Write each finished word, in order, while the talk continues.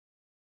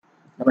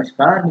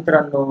नमस्कार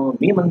मित्रांनो,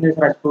 मी Mangesh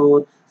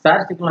Rajput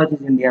SARS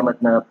technologies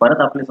इंडियामधनं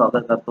परत आपले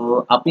स्वागत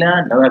करतो आपल्या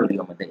नव्या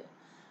व्हिडिओमध्ये.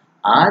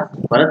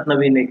 आज परत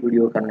नवीन एक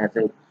व्हिडिओ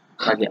करण्याचं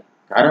मागे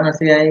कारण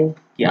असे आहे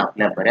की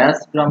आपल्या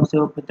बऱ्याच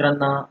ग्रामसेवक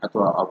मित्रांना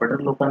अथवा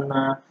ऑपरेटर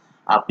लोकांना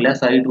आपल्या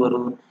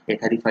साईटवरून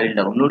एखादी फाईल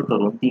डाउनलोड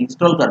करून ती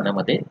इन्स्टॉल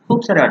करण्यामध्ये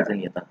खूप साऱ्या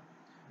अडचणी येतात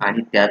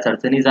आणि त्याच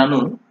अडचणी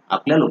जाणून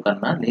आपल्या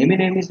लोकांना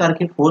नेहमी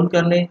सारखे फोन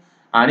करणे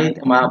आणि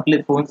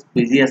आपले फोन्स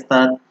बिझी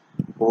असतात,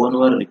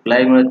 फोनवर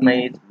रिप्लाय मिळत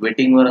नाहीत,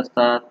 वेटिंगवर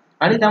असतात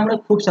आणि त्यामुळे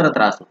खूप सारा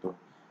त्रास होतो.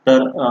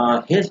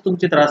 तर हेच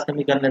तुमचे त्रास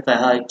कमी करण्याचा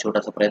हा एक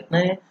छोटासा प्रयत्न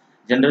आहे.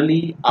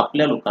 जनरली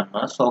आपल्या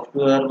लोकांना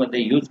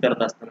सॉफ्टवेअरमध्ये यूज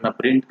करत असताना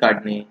प्रिंट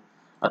काढणे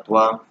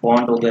अथवा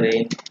फॉन्ट वगैरे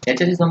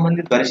याच्याशी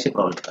संबंधित बरेचसे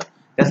प्रॉब्लेम येतात.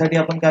 त्यासाठी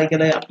आपण काय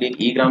केलंय, आपली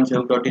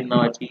egramsevak.in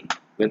नावाची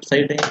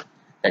वेबसाईट आहे.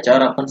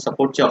 त्याच्यावर आपण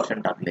सपोर्टचे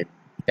ऑप्शन टाकलेत.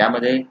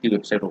 त्यामध्ये ती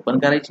वेबसाईट ओपन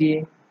करायची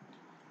आहे.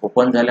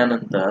 ओपन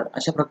झाल्यानंतर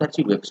अशा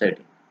प्रकारची वेबसाईट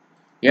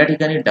आहे. या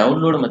ठिकाणी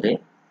डाउनलोडमध्ये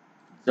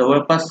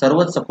जवळपास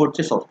सर्वच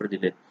सपोर्टचे सॉफ्टवेअर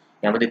दिलेत.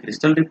 यामध्ये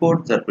क्रिस्टल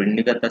रिपोर्ट जर प्रिंट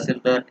निघत असेल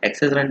तर,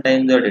 ॲक्सेस रन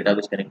टाइम जर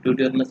डेटाबेस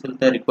कनेक्टिव्हिटीवर नसेल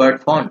तर, रिक्वायर्ड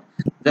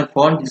फॉन्ट जर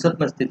फॉन्ट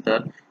दिसत नसतील तर,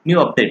 न्यू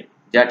अपडेट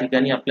ज्या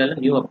ठिकाणी आपल्याला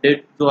न्यू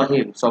अपडेट जो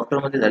आहे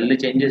सॉफ्टवेअरमध्ये झालेले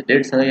चेंजेस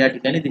डेटसह या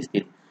ठिकाणी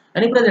दिसतील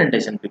आणि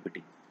प्रेझेंटेशन पीपीटी.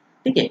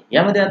 ठीक आहे.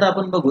 यामध्ये आता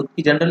आपण बघू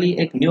की जनरली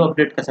एक न्यू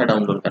अपडेट कसा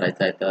डाउनलोड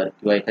करायचा आहे तर,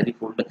 किंवा एखादी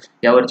फोल्डर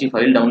यावरची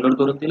फाईल डाउनलोड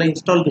करून तिला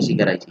इन्स्टॉल कशी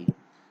करायची.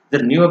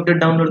 जर न्यू अपडेट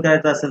डाउनलोड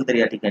करायचा असेल तर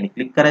या ठिकाणी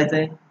क्लिक करायचं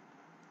आहे.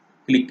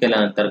 क्लिक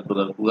केल्यानंतर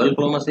गुगल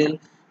क्रोम असेल,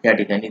 या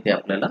ठिकाणी ते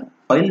आपल्याला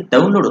फाईल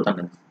डाउनलोड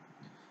होताना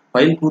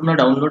फाईल पूर्ण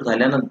डाउनलोड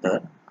झाल्यानंतर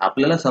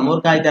आपल्याला समोर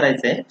काय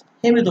करायचं आहे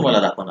हे मी तुम्हाला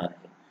दाखवणार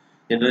आहे.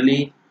 जनरली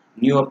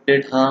न्यू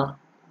अपडेट हा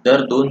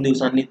दर 2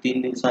 दिवसांनी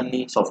 3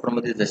 दिवसांनी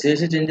सॉफ्टवेअरमध्ये जसे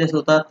जसे चेंजेस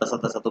होतात तसा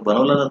तसा तो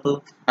बनवला जातो.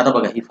 आता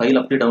बघा, ही फाईल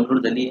आपली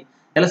डाउनलोड झाली आहे.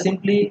 याला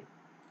सिम्पली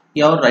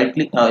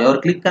यावर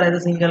क्लिक करायचं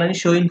सिंगल आणि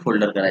शो इन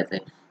फोल्डर करायचं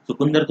आहे.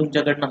 चुकून जर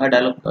तुमच्याकडनं हा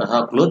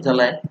डायलॉग क्लोज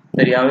झाला आहे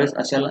तर यावेळेस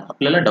अशाला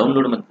आपल्याला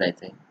डाउनलोडमध्ये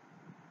जायचं आहे.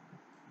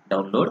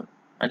 डाउनलोड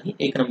आणि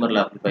 1 नंबरला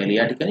आपली फाईल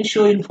या ठिकाणी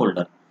शो इन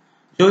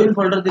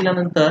फोल्डर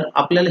दिल्यानंतर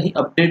आपल्याला ही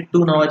अपडेट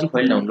 2 नावाची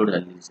फाईल डाउनलोड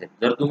झालेली दिसेल.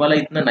 जर तुम्हाला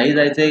इथनं नाही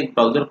जायचंय,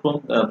 ब्राउझर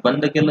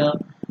बंद केलं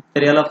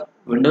तर याला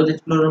विंडोज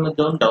एक्सप्लोरर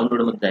मध्ये जाऊन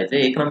डाउनलोड मध्ये जायचंय.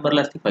 1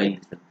 नंबरला ती फाईल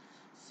दिसेल.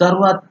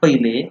 सर्वात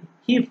पहिले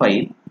ही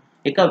फाईल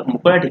एका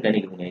मोकळ्या ठिकाणी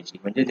घेऊन यायची,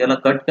 म्हणजे ज्याला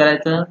कट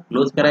करायचं,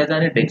 क्लोज करायचं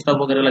आणि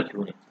डेस्कटॉप वगैरेला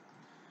घेऊन यायचं.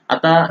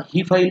 आता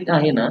ही फाईल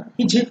आहे ना,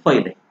 ही झिप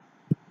फाईल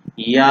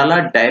आहे. याला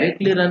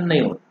डायरेक्टली रन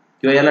नाही होत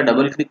किंवा याला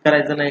डबल क्लिक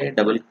करायचं नाही.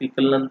 डबल क्लिक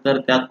केल्यानंतर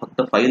त्यात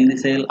फक्त फाईल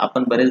दिसेल.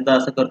 आपण बरेचदा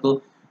असं करतो,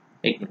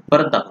 एक मिनिट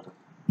परत दाखवतो.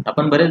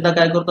 आपण बरेचदा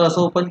काय करतो,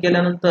 असं ओपन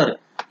केल्यानंतर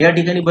या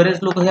ठिकाणी बरेच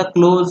लोक ह्या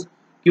क्लोज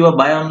किंवा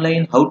bye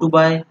online, how to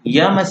bye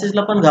या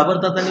मेसेजला पण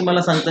घाबरतात आणि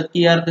मला सांगतात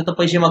की यार तिथं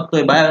पैसे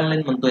मागतोय, बाय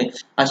ऑनलाईन म्हणतोय.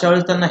 अशा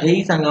वेळेस त्यांना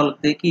हेही सांगावं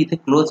लागते की इथे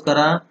क्लोज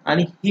करा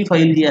आणि ही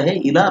फाईल जी आहे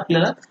हिला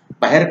आपल्याला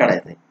बाहेर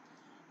काढायचं आहे.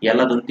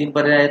 याला 2-3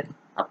 पर्याय आहेत.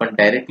 आपण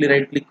डायरेक्टली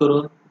राईट क्लिक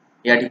करून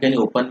या ठिकाणी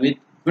ओपन विथ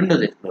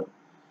विंडोज एक्सप्लोरर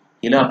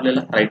हिला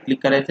आपल्याला राईट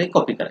क्लिक करायचं आहे,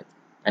 कॉपी करायचं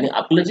आणि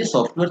आपलं जे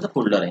सॉफ्टवेअरचं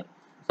फोल्डर आहे,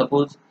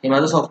 सपोज हे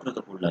माझं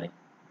सॉफ्टवेअरचं फोल्डर आहे,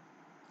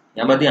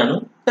 यामध्ये आणून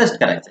पेस्ट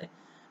करायचं आहे.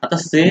 आता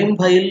सेम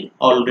फाईल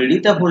ऑलरेडी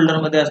त्या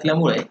फोल्डरमध्ये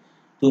असल्यामुळे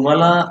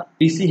तुम्हाला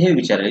पीसी हे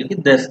विचारेल की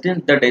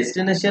the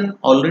destination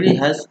already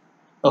has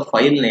a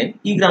file name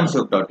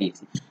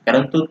egramsevak.exe,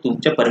 कारण तो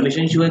तुमच्या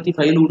परमिशन शिवाय ती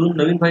फाईल उडून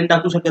नवीन फाईल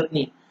टाकू शकत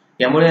नाही.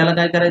 त्यामुळे याला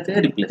काय करायचं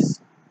आहे,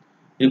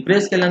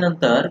 रिप्लेस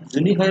केल्यानंतर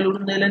जुनी फाईल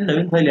उडून जाईल आणि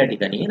नवीन फाईल या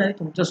ठिकाणी येईल आणि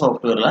तुमच्या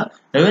सॉफ्टवेअरला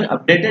नवीन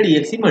अपडेटेड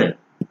EXE मिळेल.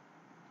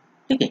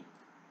 ठीक आहे.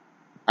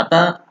 आता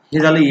हे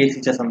झालं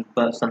EXEच्या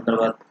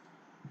संदर्भात.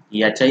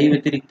 याच्याही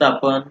व्यतिरिक्त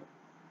आपण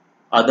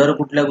अदर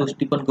कुठल्या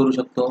गोष्टी पण करू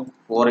शकतो.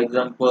 फॉर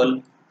एक्झाम्पल,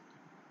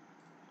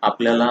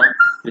 आपल्याला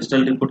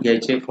क्रिस्टल रिपोर्ट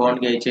घ्यायचे, फॉन्ट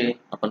घ्यायचे.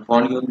 आपण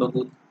फॉन्ट घेऊन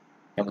बघू.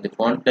 यामध्ये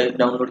फॉन्ट टाईप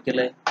डाउनलोड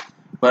केलाय.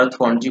 परत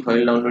फॉन्टची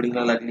फाईल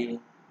डाउनलोडिंगला लागली.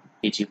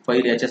 ही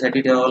फाईल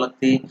याच्यासाठी ठेवावं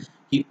लागते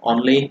की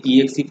ऑनलाईन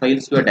EXE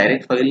फाईल्स किंवा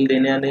डायरेक्ट फाईल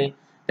देण्याने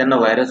त्यांना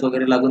व्हायरस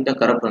वगैरे लागून त्या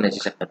करप्ट होण्याची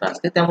शक्यता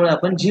असते. त्यामुळे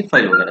आपण झिप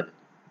फाईल वगैरे देतो.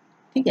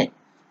 ठीक आहे.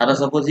 आता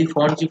सपोज ही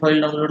फॉन्टची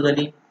फाईल डाउनलोड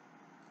झाली.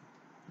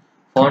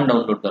 फॉन्ट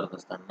डाउनलोड करत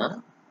असताना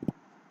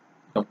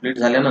कंप्लीट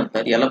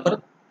झाल्यानंतर याला परत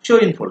शो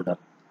इन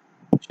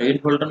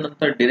फोल्डर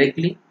नंतर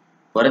डिरेक्टली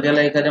परत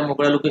याला एखाद्या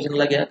मोकळ्या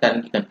लोकेशनला घ्या, कारण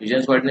की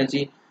कन्फ्युजन्स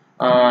वाढण्याची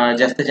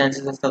जास्त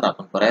चान्सेस असतात.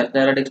 आपण परत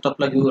त्याला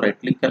डेस्कटॉपला घेऊ, राईट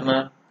क्लिक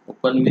करणार,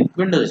 ओपन विथ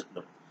विंडोज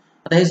एक्सप्लोरर.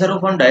 आता हे सर्व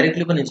फॉन्ट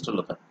डायरेक्टली पण इन्स्टॉल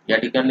होतात. या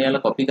ठिकाणी याला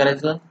कॉपी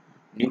करायचं,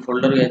 न्यू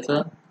फोल्डर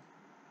घ्यायचं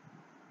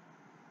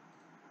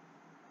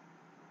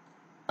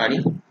आणि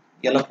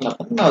याला पण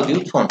आपण नाव देऊ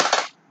फॉन्ट.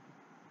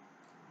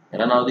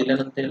 याला नाव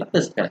दिल्यानंतर याला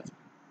पेस्ट करायचं.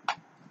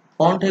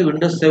 फॉन्ट हे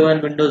विंडोज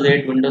 7, विंडोज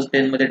 8, विंडोज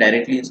 10 मध्ये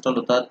डायरेक्टली इन्स्टॉल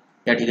होतात.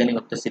 या ठिकाणी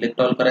फक्त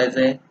सिलेक्ट ऑल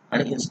करायचं आहे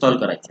आणि इन्स्टॉल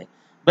करायचं आहे.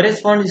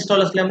 बरेच फॉन्ट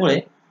इन्स्टॉल असल्यामुळे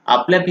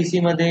आपल्या पीसी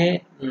मध्ये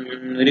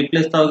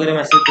रिप्लेसचा वगैरे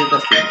मेसेज देत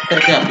असतील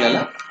तर ते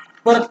आपल्याला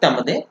परत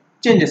त्यामध्ये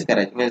चेंजेस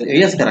करायचे,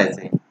 यस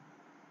करायचे.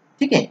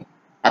 ठीक आहे.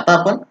 आता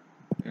आपण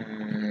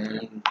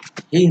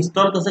हे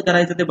इन्स्टॉल कसं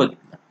करायचं ते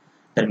बघितलं.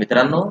 तर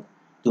मित्रांनो,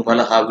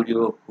 तुम्हाला हा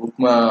व्हिडिओ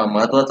खूप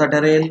महत्त्वाचा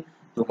ठरेल,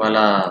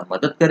 तुम्हाला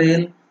मदत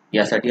करेल.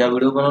 यासाठी हा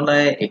व्हिडिओ बनवला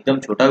आहे. एकदम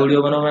छोटा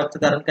व्हिडिओ बनवण्याचं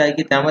कारण काय आहे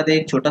की त्यामध्ये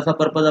एक छोटासा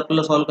पर्पज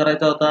आपल्याला सॉल्व्ह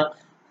करायचा होता.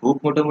 खूप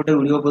मोठे मोठे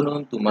व्हिडिओ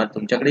बनवून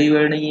तुमच्याकडेही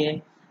वेळ नाहीये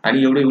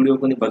आणि एवढे व्हिडिओ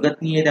कोणी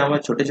बघत नाहीये, त्यामुळे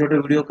छोटे छोटे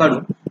व्हिडिओ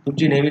काढून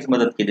तुमची नेहमीच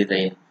मदत केली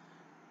जाईल.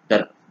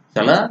 तर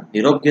चला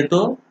निरोप घेतो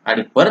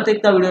आणि परत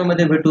एकदा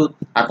व्हिडिओमध्ये भेटू.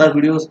 आता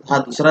व्हिडिओ हा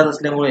दुसराच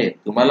असल्यामुळे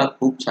तुम्हाला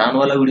खूप छान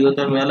वाला व्हिडिओ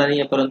तर मिळाला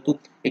नाहीये, परंतु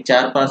एक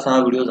 4-5-6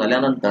 व्हिडिओ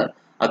झाल्यानंतर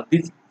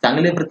अगदीच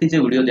चांगल्या प्रतीचे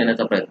व्हिडिओ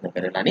देण्याचा प्रयत्न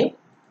करेल. आणि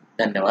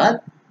धन्यवाद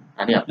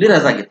आणि आपली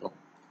रजा घेतो.